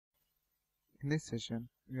In this session,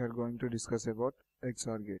 we are going to discuss about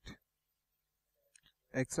XOR gate.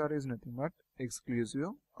 XOR is nothing but exclusive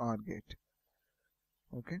OR gate.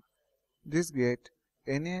 Okay. This gate,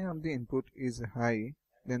 any of the input is high,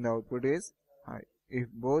 then the output is high. If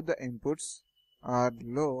both the inputs are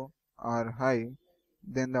low or high,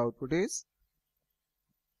 then the output is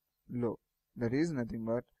low. That is nothing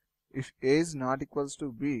but if A is not equals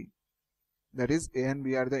to B, that is A and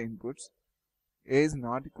B are the inputs. A is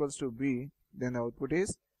not equals to B, then the output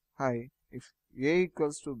is high. If A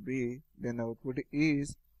equals to B, then the output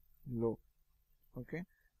is low. Okay.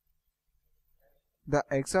 The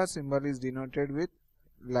XOR symbol is denoted with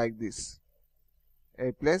like this,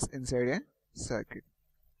 a plus inside a circuit.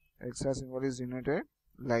 XOR symbol is denoted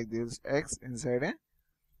like this, X inside a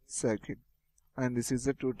circuit. And this is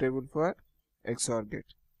the truth table for XOR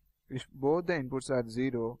gate. If both the inputs are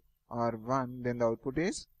 0 or 1, then the output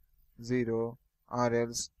is 0, or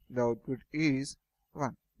else the output is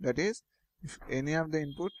 1. That is, if any of the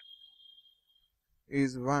input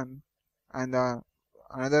is 1 and the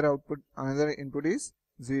another input is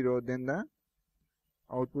 0, then the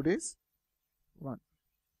output is 1.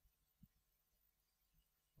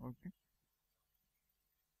 Okay.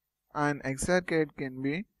 An XOR gate can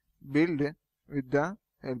be built with the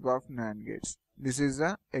help of NAND gates. This is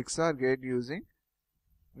the XOR gate using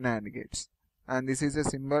NAND gates, and this is a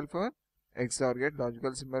symbol for XOR gate,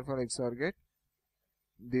 logical symbol for XOR gate.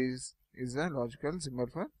 This is a logical symbol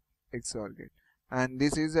for XOR gate, and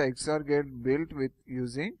this is a XOR gate built with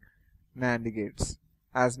using NAND gates.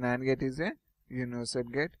 As NAND gate is a universal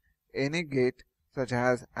gate, any gate such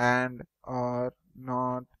as AND, OR,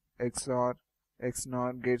 NOT, XOR,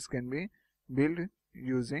 XNOR gates can be built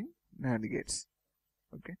using NAND gates.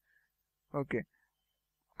 Okay.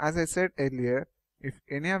 As I said earlier, if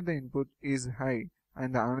any of the input is high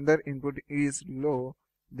and the another input is low,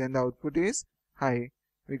 then the output is high.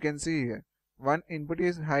 We can see here, one input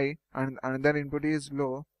is high and another input is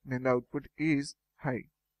low, then the output is high.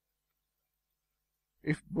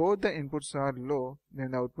 If both the inputs are low,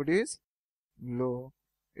 then the output is low.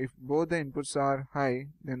 If both the inputs are high,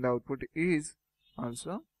 then the output is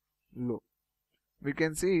also low. We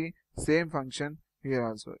can see same function here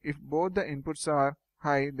also. If both the inputs are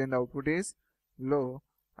high, then the output is low,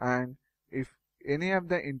 and if any of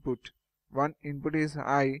the input, one input is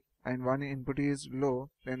high and one input is low,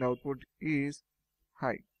 then the output is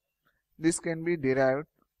high. This can be derived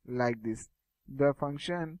like this. The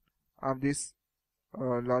function of this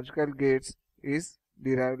logical gates is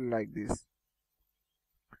derived like this.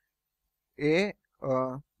 A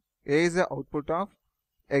is the output of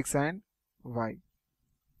X and Y.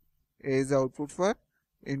 A is the output for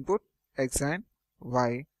input X and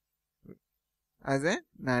Y as a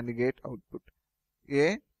NAND gate output.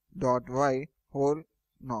 A dot Y whole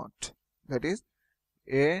not. That is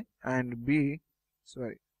A and B,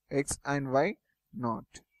 X and Y not.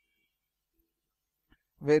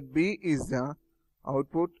 Where B is the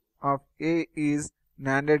output of A is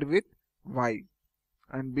NANDed with Y,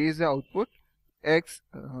 and B is the output,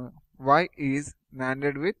 Y is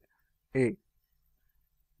NANDed with A.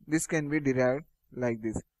 This can be derived like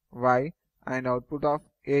this. Y and output of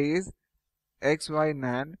A is XY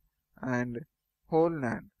NAND and whole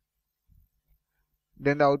NAND.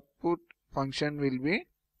 Then the output function will be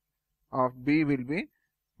of B will be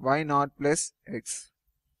Y naught plus X.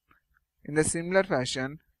 In the similar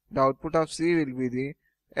fashion, the output of C will be the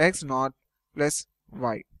X naught plus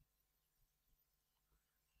Y.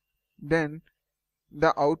 Then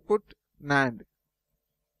the output NAND,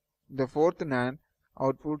 the fourth NAND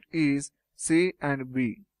output is C and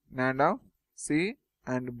B, NAND of C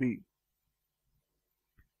and B.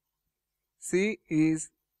 C is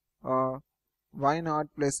Y naught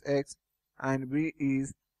plus X and B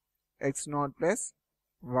is X naught plus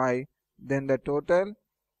Y. Then the total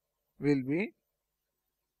will be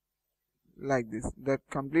like this. The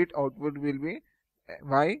complete output will be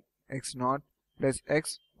Y X naught plus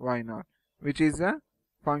X Y naught, which is a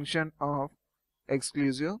function of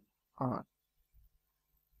exclusive OR.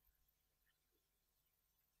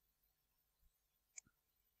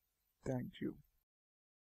 Thank you.